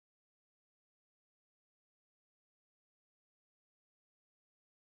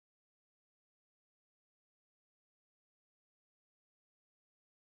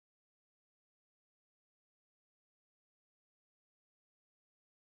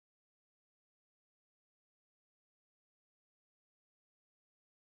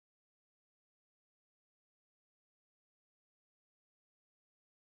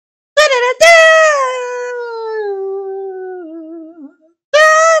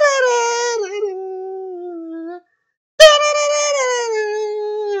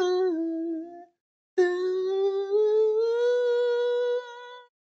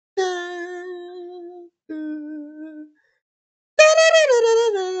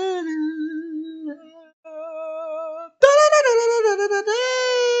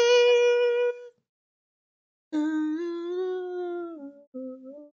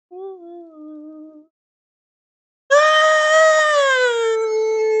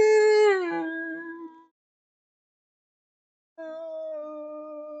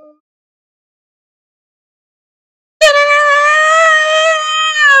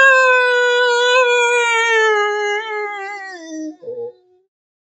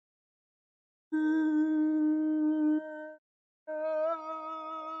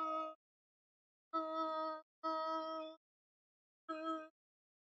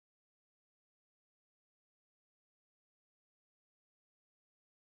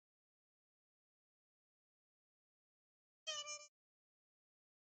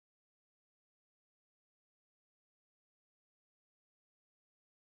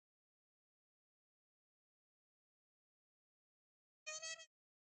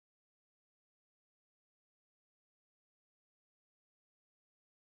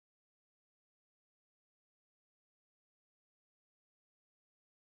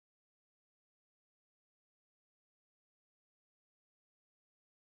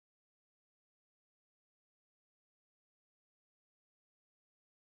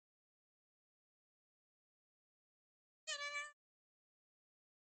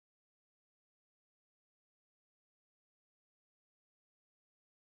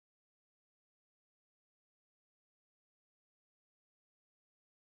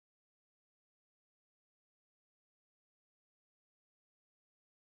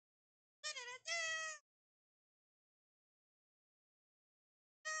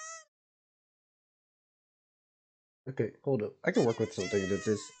Okay, hold up. I can work with something that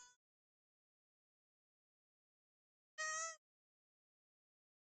this.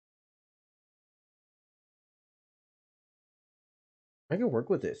 I can work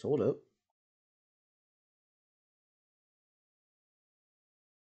with this. Hold up.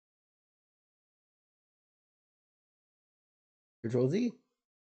 Control Z.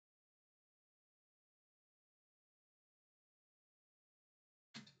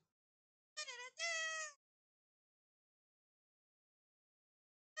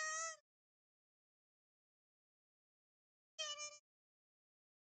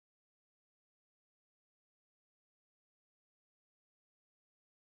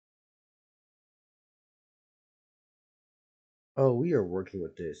 Oh, we are working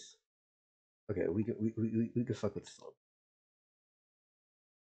with this. Okay, we can fuck with this one.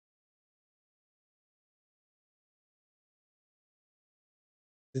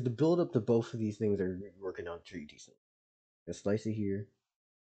 Because the build up to both of these things are working out pretty decent. A slice it here.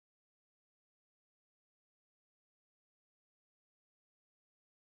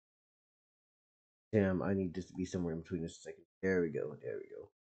 Damn, I need this to be somewhere in between this second. There we go. There we go.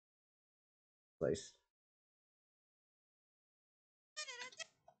 Slice.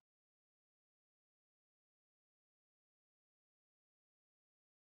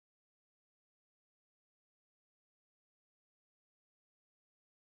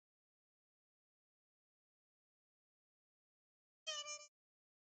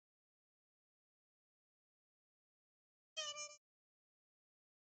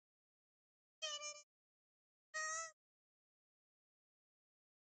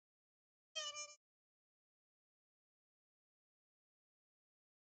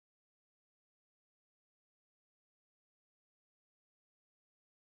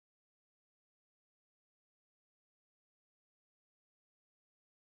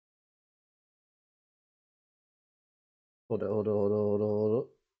 Hold on, hold on, hold on, hold on, hold on.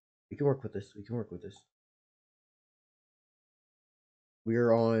 We can work with this. We can work with this. We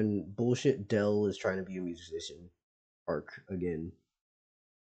are on bullshit. Dell is trying to be a musician arc again,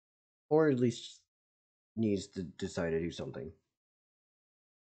 or at least needs to decide to do something.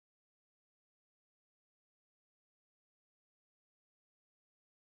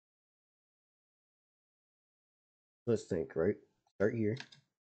 Let's think. Right. Start here.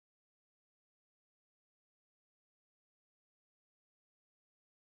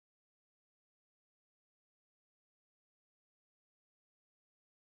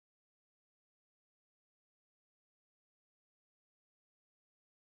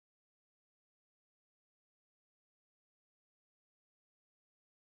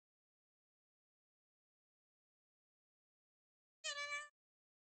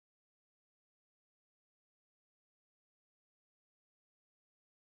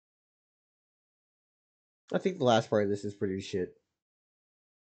 I think the last part of this is pretty shit.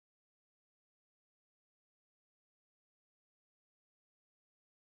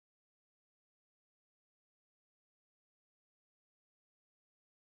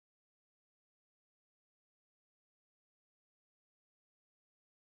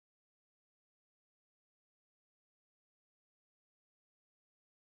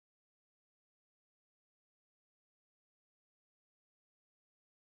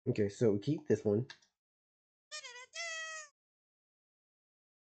 Okay, so we keep this one.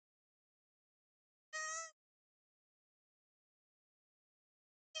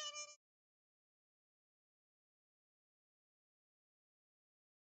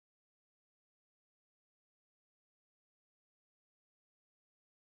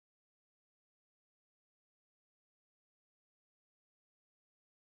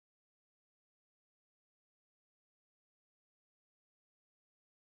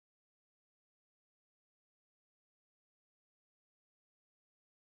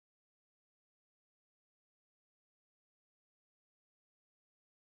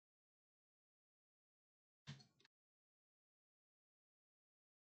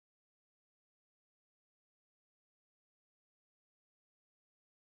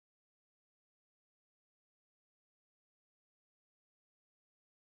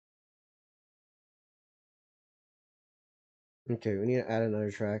 Okay, we need to add another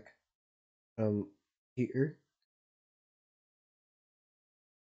track. Here.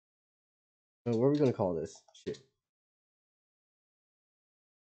 What are we gonna call this? Shit.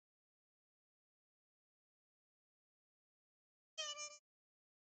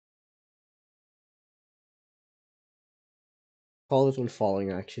 Call this one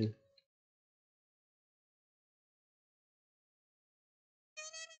falling action.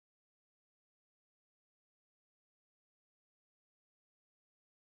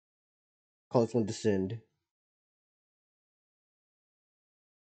 Call this one descend.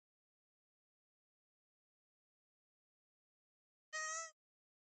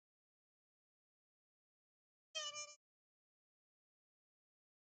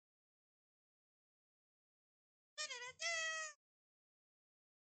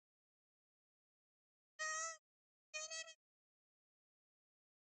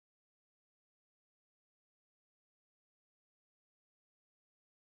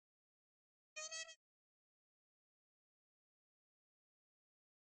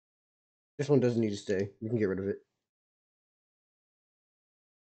 This one doesn't need to stay. We can get rid of it.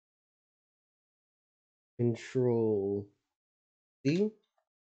 Control C.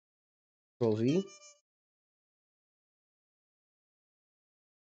 Control V.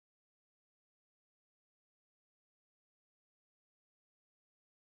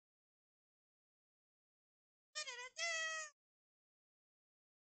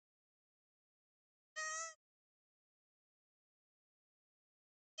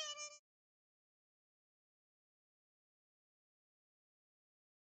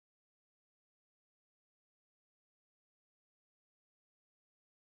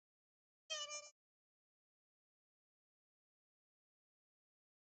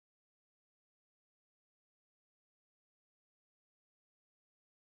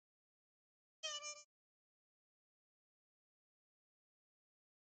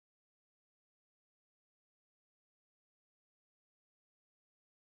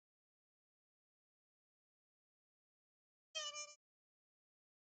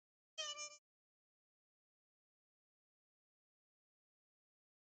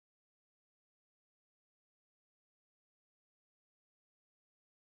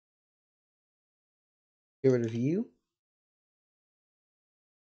 Get rid of U.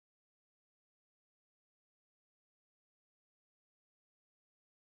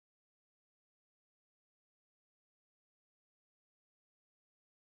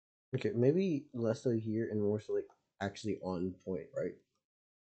 Okay, maybe less so here and more so like actually on point, right?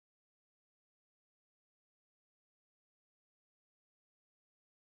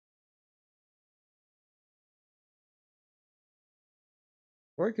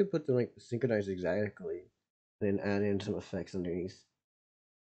 Or I could put them like synchronized exactly, and then add in some effects underneath.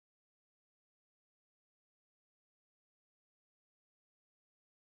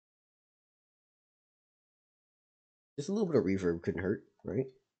 Just a little bit of reverb couldn't hurt, right?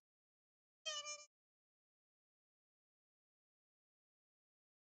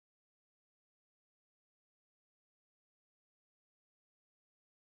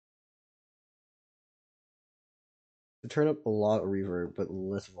 To turn up a lot of reverb but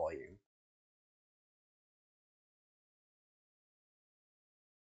less volume.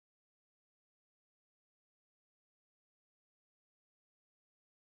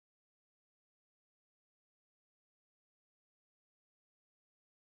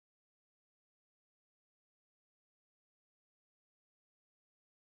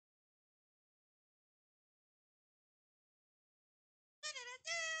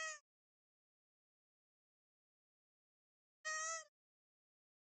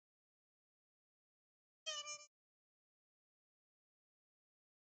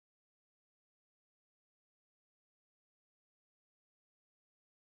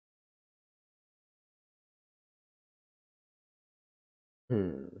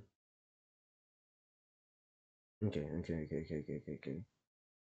 Hmm. Okay.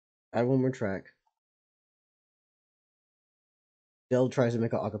 Add one more track. Dell tries to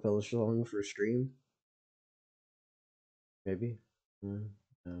make an acapella song for a stream. Maybe. No.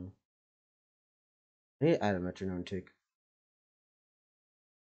 I need to add a metronome tick.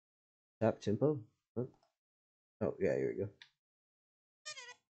 Tap tempo. Huh? Oh yeah, here we go.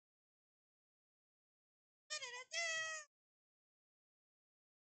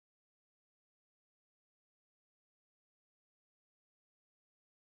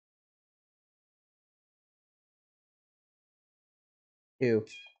 Ew.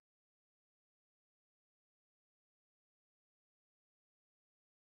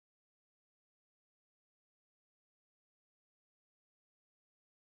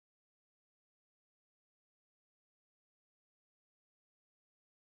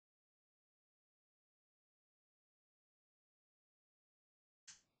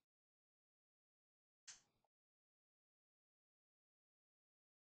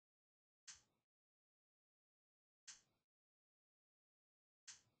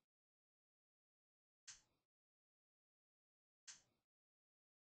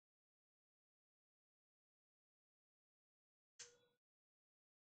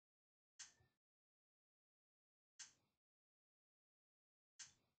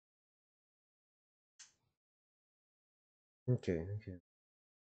 Okay, okay.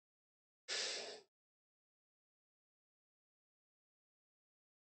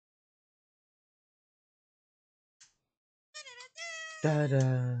 Da da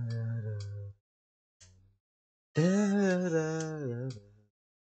da da da da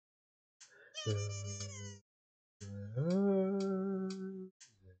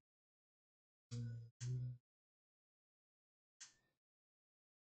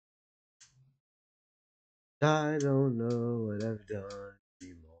I don't know what I've done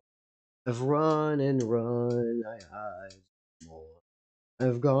anymore. I've run and run, I hide more.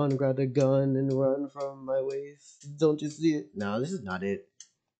 I've gone, grabbed a gun, and run from my waist. Don't you see it? No, this is not it.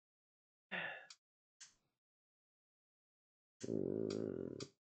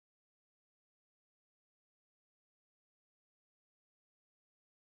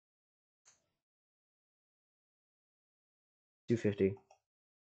 250.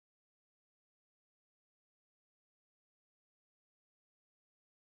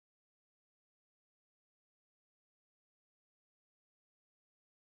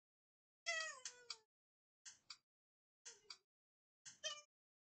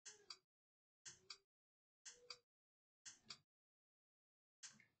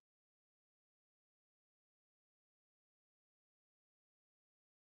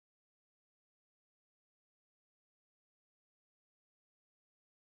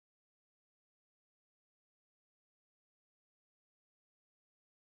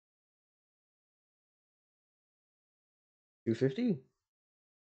 $250?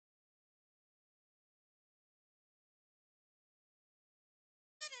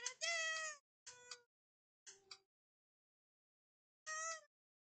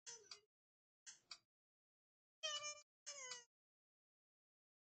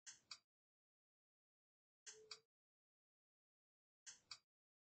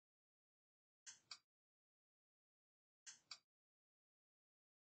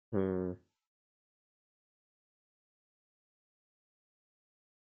 Hmm.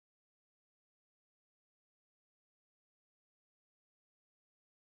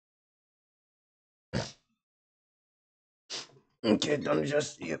 Okay, done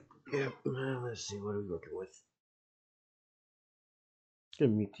just. Yep, yep. Let's see, what are we working with?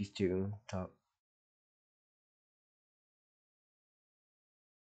 Gonna meet these two top.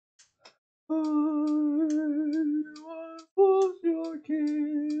 I was your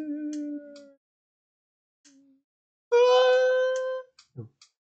king. No.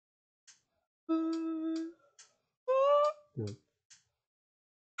 No.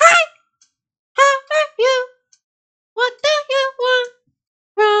 Hi, how are you? What do you want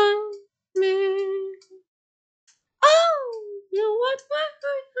from me? Oh, you want my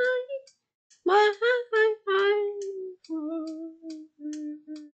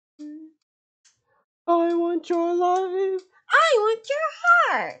I want your life. I want your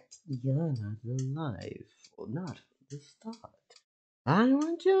heart. You're not alive. Well, not from the start. I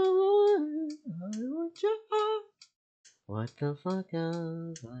want your life. I want your heart. What the fuck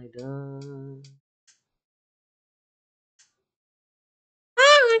have I done?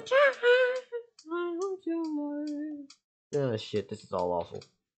 I want your heart. I want your life. Ah, shit, this is all awful.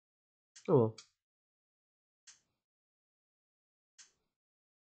 Oh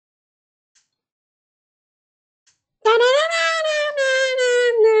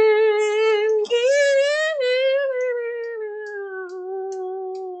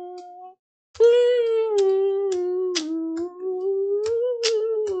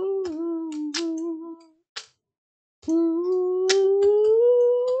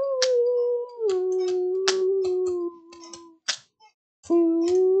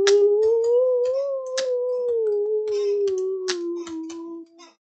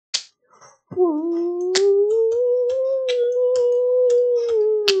well.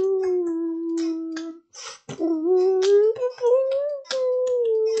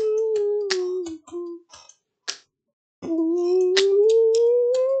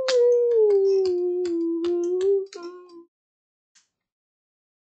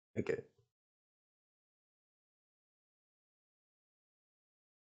 Okay.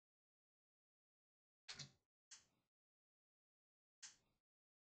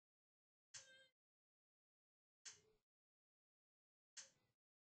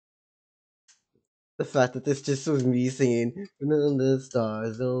 The fact that this just was me singing "None the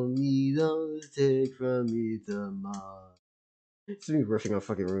stars on me, don't take from me the Mars." It's me riffing on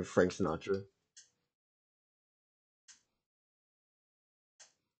fucking Frank Sinatra.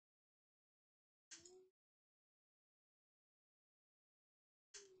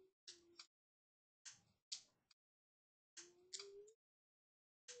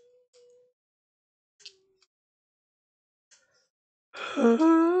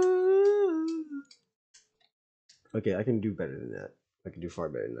 Okay, I can do better than that. I can do far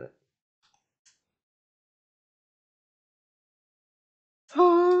better than that.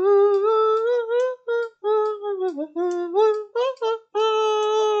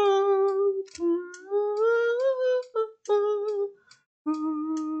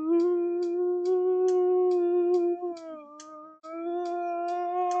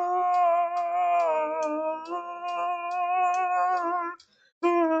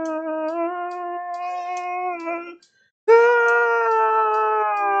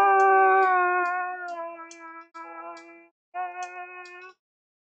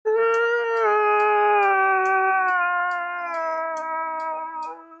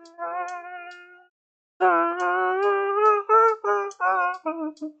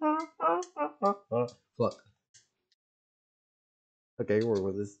 Fuck. Okay, work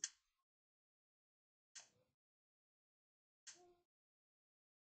with this.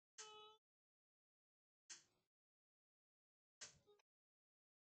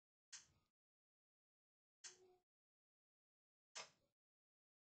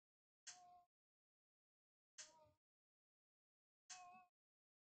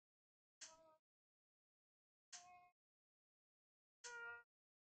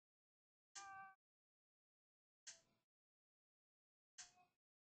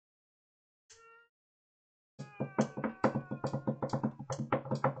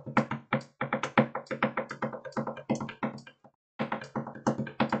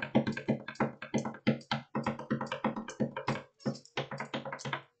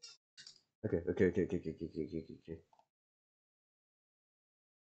 Okay.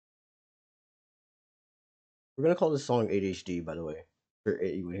 We're gonna call this song ADHD, by the way, for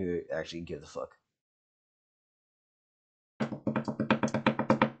anyone who actually gives a fuck.